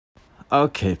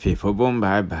Okay, people, boom,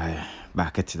 bye bye.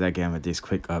 Back at it again with these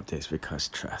quick updates because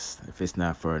trust. If it's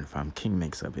not foreign from King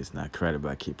Mix Up, it's not credible.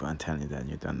 I keep on telling you that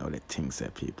you don't know the things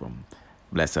that people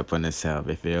bless upon yourself,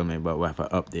 you feel me? But we have an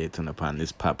update on upon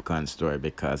this POPCAAN story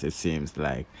because it seems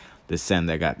like the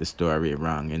sender got the story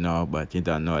wrong, you know, but you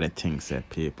don't know the things that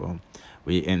people.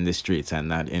 We in the streets and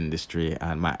not in the street,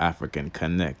 and my African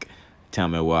connect. Tell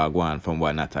me what I want from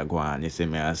what not I want. You see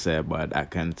me, I say, but I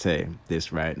can say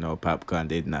this right now, POPCAAN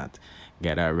did not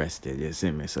get arrested, you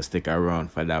see me? So stick around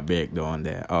for that breakdown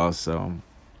there. Also,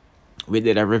 we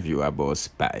did a review about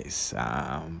Spice,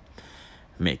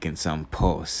 making some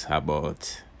posts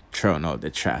about throwing out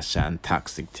the trash and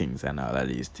toxic things and all of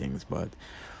these things. But,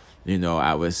 you know,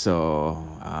 I was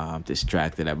so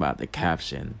distracted about the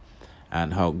caption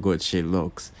and how good she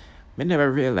looks. We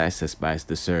never realized the Spice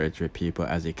the surgery, people,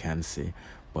 as you can see.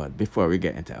 But before we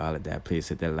get into all of that, please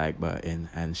hit the like button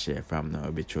and share from now.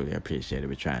 We truly appreciate it.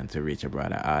 We're trying to reach a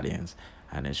broader audience,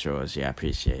 and it shows your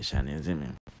appreciation, isn't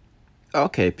it?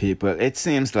 Okay, people, it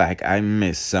seems like I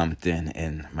missed something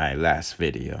in my last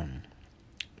video.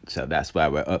 So that's why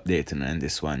we're updating on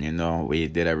this one. You know, we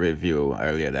did a review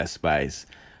earlier that Spice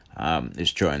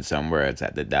is throwing some words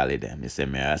at the dolly them. You see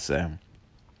me, I say,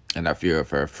 and a few of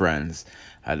her friends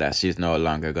that she's no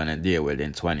longer going to deal with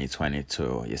in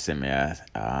 2022. You see me?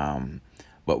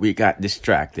 But we got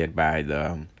distracted by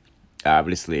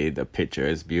obviously, the picture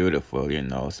is beautiful, you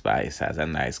know. Spice has a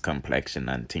nice complexion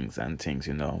and things,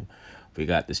 you know. We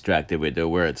got distracted with the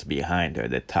words behind her,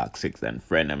 the toxics and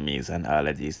frenemies and all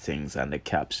of these things, and the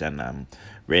caption,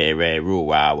 Ray, roo,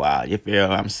 wah, wah. You feel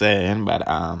what I'm saying? But,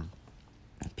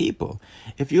 people,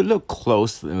 if you look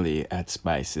closely at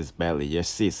Spice's belly, you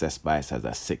see that Spice has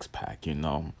a six-pack, you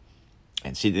know.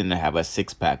 And she didn't have a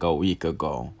six-pack a week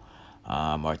ago,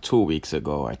 or 2 weeks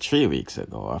ago, or 3 weeks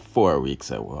ago, or 4 weeks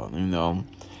ago, you know.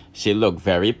 She looked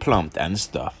very plump and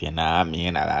stuff, you know what I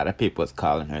mean? A lot of people was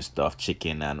calling her stuffed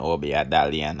chicken and Obi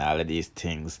Adali and all of these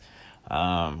things.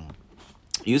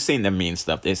 You seen the mean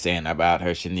stuff they're saying about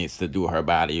her. She needs to do her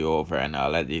body over and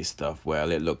all of these stuff.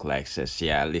 Well, it looked like she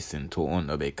had listened to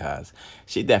Uno because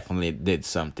she definitely did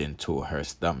something to her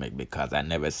stomach, because I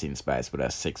never seen Spice with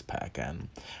a six-pack. And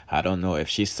I don't know if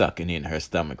she's sucking in her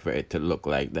stomach for it to look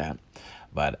like that.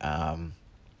 But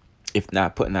if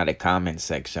not, put in the comment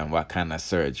section what kind of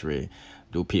surgery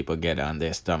do people get on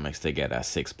their stomachs to get a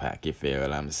six-pack, you feel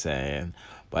what I'm saying?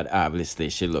 But obviously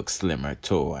she looks slimmer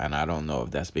too, and I don't know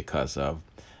if that's because of,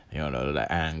 you know,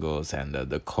 the angles and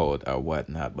the coat or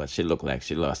whatnot, but she looked like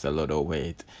she lost a little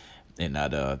weight in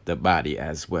the body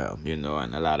as well, you know.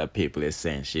 And a lot of people is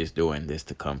saying she's doing this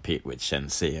to compete with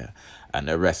Shenseea and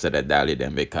the rest of the dolly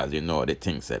them, because, you know, the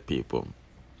things that people,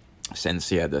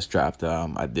 Shenseea just dropped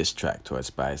a diss track towards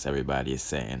Spice. Everybody is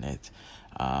saying it.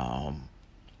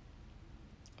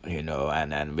 You know,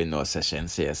 and we know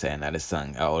Shenseea saying that the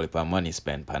song all if money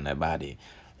spent on the body.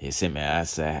 You see me, I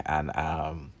say, and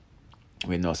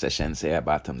we know Shenseea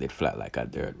bottom did flat like a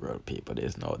dirt road, people.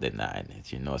 There's no denying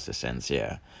it. You know,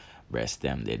 Shenseea breast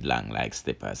them did long like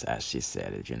slippers, as she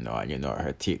said it, you know, and you know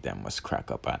her teeth them was crack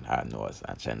up on her nose,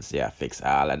 and Shenseea fix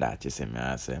all of that, you see me,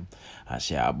 I say. And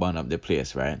she have burn up the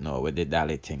place right now with the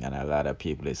dolly thing, and a lot of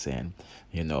people is saying,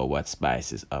 you know, what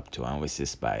Spice is up to, and we see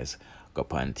Spice go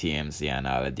up on TMZ and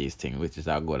all of these things, which is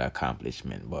a good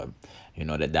accomplishment. But, you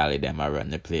know, the dolly them are run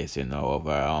the place, you know,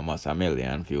 over almost 1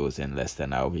 million views in less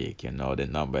than a week, you know, the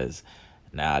numbers.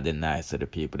 Now the nice of the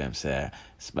people them say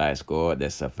Spice go out there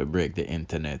stuff to break the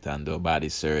internet and do body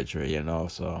surgery, you know.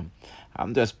 So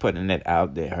I'm just putting it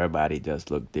out there. Her body does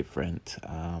look different.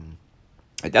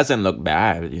 It doesn't look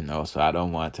bad, you know, so I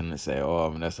don't want them to say, oh,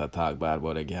 I'm just a talk bad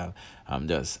about a girl. I'm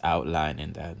just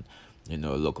outlining that, you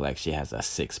know, look like she has a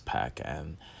six-pack,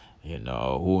 and, you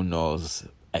know, who knows,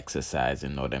 exercise, you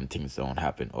know, them things don't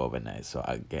happen overnight. So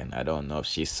again, I don't know if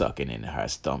she's sucking in her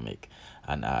stomach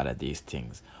and all of these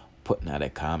things. Put in the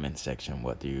comment section,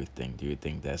 what do you think? Do you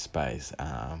think that Spice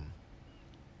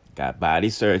got body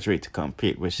surgery to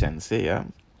compete with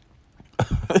Shenseea?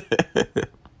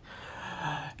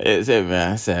 Is it,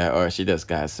 man? Or she just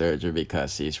got surgery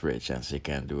because she's rich and she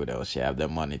can do those. She have the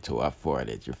money to afford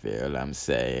it, you feel what I'm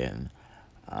saying?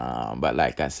 But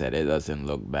like I said, it doesn't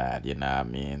look bad, you know what I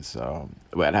mean? So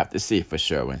we'll have to see for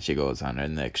sure when she goes on her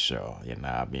next show, you know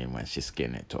what I mean? When she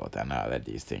skin it out and all of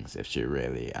these things, if she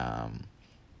really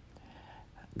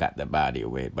got the body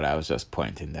weight. But I was just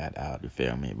pointing that out, you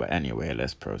feel me? But anyway,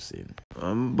 let's proceed.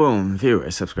 Boom,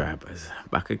 viewers, subscribers,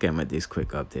 back again with these quick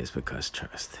updates, because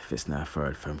trust, if it's not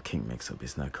heard from King Mix Up,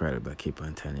 it's not credible. Keep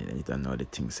on telling you, you don't know the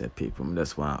things that people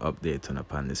just want to update on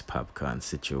upon this POPCAAN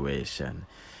situation.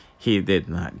 he did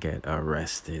not get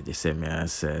arrested. You see me, I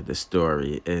said the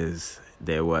story is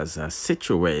there was a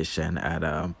situation at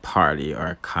a party or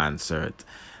a concert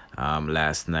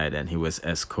last night, and he was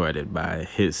escorted by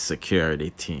his security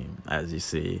team, as you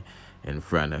see in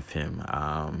front of him.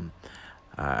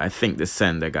 I think the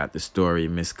sender got the story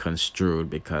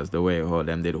misconstrued, because the way how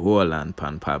them did hold on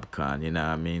pan Popcaan, you know what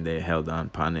I mean? They held on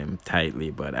pan him tightly,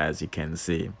 but as you can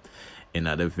see in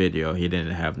the video, he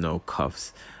didn't have no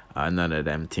cuffs. None of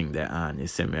them thing they on, you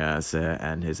see me, I say,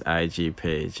 and his IG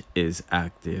page is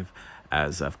active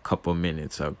as of a couple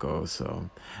minutes ago. So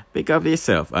pick up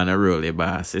yourself on a rolly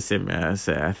boss, you see me, I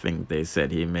say. I think they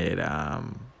said he made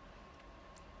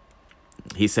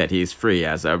he said he's free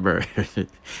as a bird.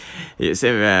 You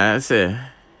see me, I say,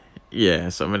 yeah,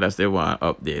 some of us they want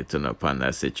update upon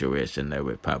that situation there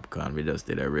with Popcaan. We just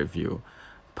did a review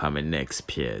on my next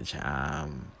page.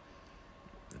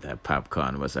 That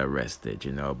Popcaan was arrested,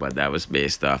 you know, but that was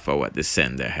based off of what the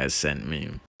sender has sent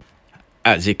me.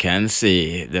 As you can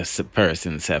see, this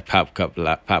person said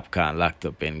Popcaan locked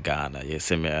up in Ghana. You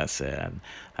see me, I said.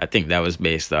 I think that was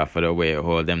based off of the way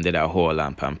hold them did a hold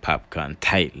on Popcaan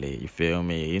tightly. You feel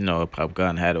me? You know,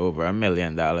 Popcaan had over $1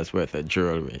 million worth of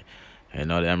jewelry. You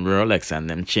know, them Rolex and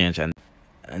them change and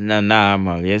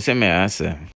normal. You see me, I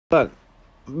say. But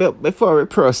before we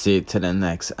proceed to the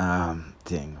next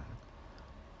thing,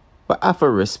 but I have to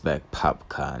respect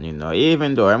Popcaan, you know,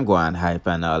 even though I'm going hype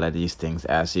and all of these things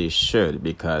as he should,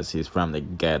 because he's from the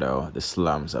ghetto, the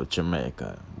slums of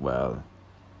Jamaica. Well,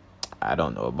 I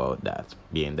don't know about that,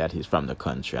 being that he's from the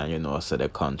country, and you know, so the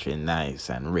country nice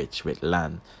and rich with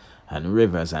land and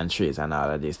rivers and trees and all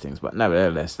of these things. But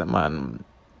nevertheless, the man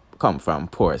come from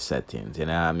poor settings, you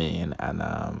know what I mean?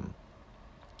 And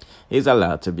he's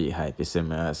allowed to be hype, you see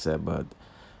me, I said. But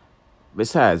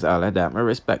besides all of that, I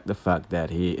respect the fact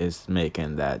that he is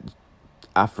making that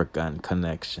African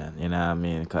connection, you know what I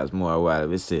mean? Because more while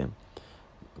we see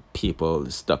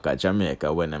people stuck at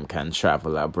Jamaica when them can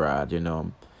travel abroad, you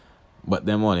know. But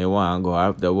them only want to go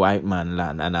out the white man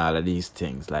land and all of these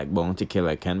things. Like Bounty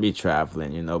Killer can be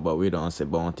traveling, you know, but we don't say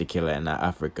Bounty Killer in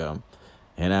Africa.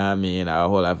 You know what I mean? Our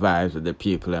whole vibes with the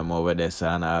people them over there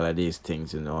and all of these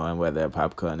things, you know, and whether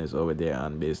Popcaan is over there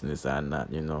on business or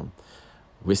not, you know.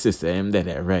 We see him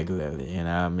there regularly, you know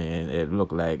what I mean? It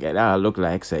all look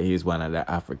like say he's one of the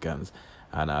Africans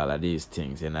and all of these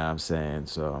things, you know what I'm saying?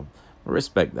 So I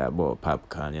respect that about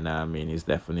Popcaan, you know what I mean? He's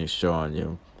definitely showing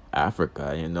you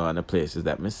Africa, you know, and the places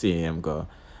that me see him go.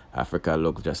 Africa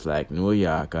look just like New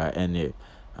York or any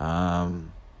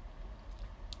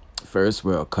first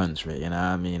world country, you know what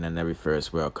I mean? And every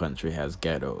first world country has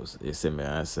ghettos, you see me,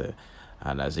 I say.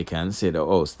 And as you can see, the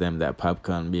host them that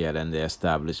Popcaan be at and the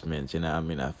establishment, you know what I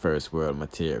mean, a first world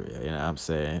material, you know what I'm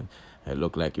saying? It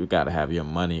look like you gotta have your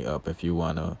money up if you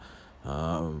wanna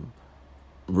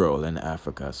roll in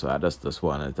Africa. So I just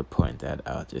wanted to point that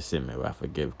out. You see me, we have to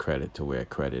give credit to where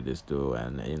credit is due,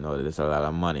 and you know there's a lot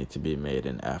of money to be made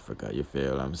in Africa, you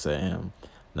feel what I'm saying?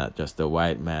 Not just the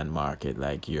white man market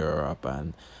like Europe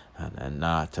and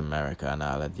North America and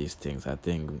all of these things. I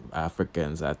think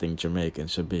Africans, I think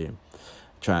Jamaicans should be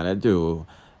trying to do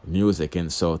music in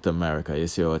South America. You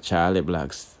see, Charlie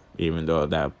Blacks, even though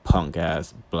that punk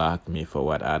ass blocked me for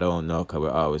what I don't know, because we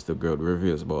always do good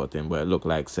reviews about him, but it looked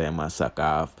like saying my suck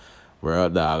off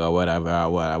World Dog or whatever,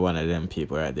 or one of them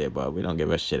people right there, but we don't give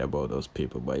a shit about those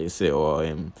people. But you see,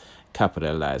 him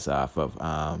capitalize off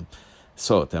of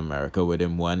South America with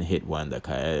him one hit wonder.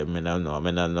 Cause I don't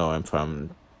know him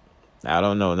from, I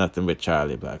don't know nothing with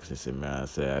Charlie Blacks, you see me, I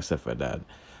say, except for that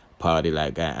party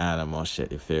like an animal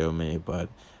shit, you feel me? But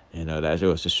you know, that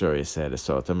goes to show you said the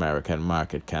South American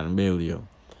market can build you.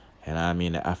 And I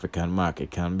mean the African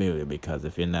market can build you, because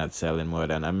if you're not selling more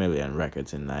than 1 million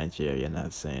records in Nigeria, you're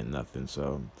not saying nothing.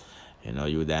 So, you know,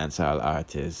 you dancehall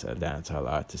artists, a dancehall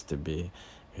artist to be,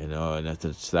 you know, and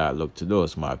to start look to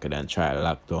those market and try to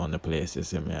lock down the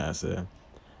places, you know, I say.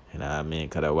 You know what I mean?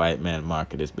 Because the white man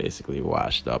market is basically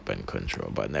washed up and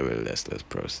controlled. But nevertheless, let's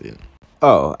proceed.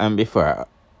 Oh, and before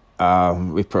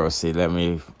we proceed, let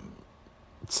me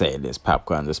say this.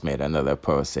 Popcaan just made another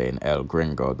post saying El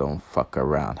Gringo don't fuck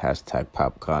around. Hashtag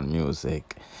Popcaan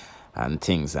music and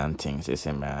things. You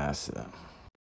see, man.